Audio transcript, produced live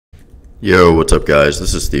Yo, what's up guys?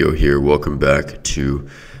 This is Theo here. Welcome back to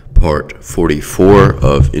part 44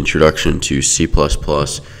 of Introduction to C++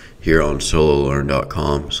 here on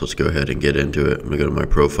sololearn.com. So let's go ahead and get into it. I'm going to go to my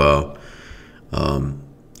profile. I'm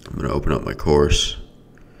going to open up my course.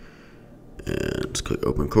 And let's click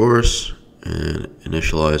Open Course and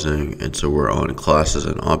Initializing. And so we're on Classes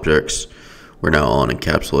and Objects. We're now on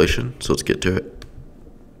Encapsulation. So let's get to it.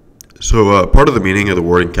 So part of the meaning of the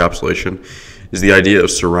word encapsulation is the idea of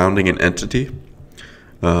surrounding an entity,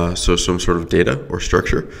 so some sort of data or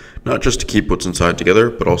structure, not just to keep what's inside together,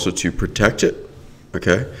 but also to protect it.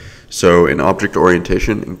 Okay, so in object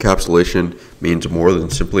orientation, encapsulation means more than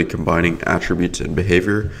simply combining attributes and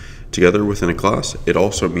behavior together within a class. It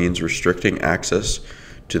also means restricting access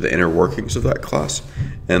to the inner workings of that class.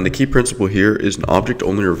 And the key principle here is an object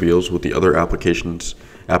only reveals what the other application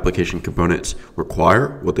components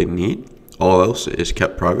require, what they need. All else is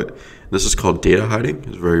kept private. This is called data hiding.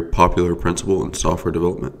 It's a very popular principle in software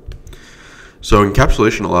development. So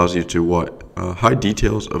encapsulation allows you to hide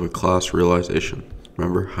details of a class realization.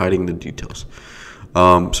 Remember, hiding the details.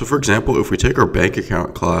 So for example, if we take our bank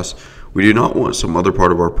account class, we do not want some other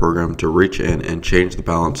part of our program to reach in and change the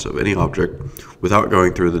balance of any object without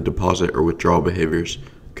going through the deposit or withdrawal behaviors.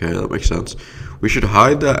 Okay, that makes sense. We should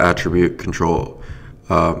hide that attribute control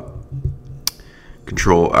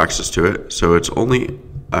access to it, so it's only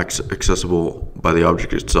accessible by the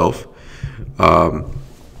object itself.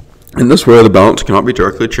 In this way, the balance cannot be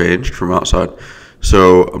directly changed from outside.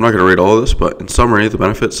 So I'm not going to read all of this, but in summary, the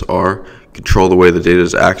benefits are control the way the data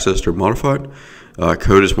is accessed or modified.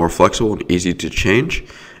 Code is more flexible and easy to change,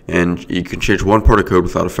 and you can change one part of code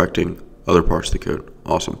without affecting other parts of the code.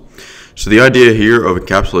 Awesome. So the idea here of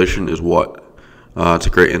encapsulation is it's a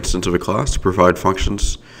great instance of a class to provide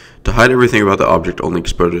functions to hide everything about the object, only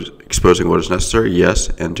exposing what is necessary, yes,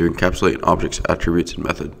 and to encapsulate an object's attributes and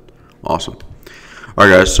method. Awesome.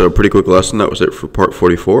 Alright guys, so pretty quick lesson. That was it for part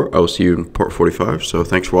 44. I will see you in part 45. So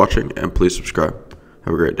thanks for watching, and please subscribe.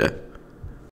 Have a great day.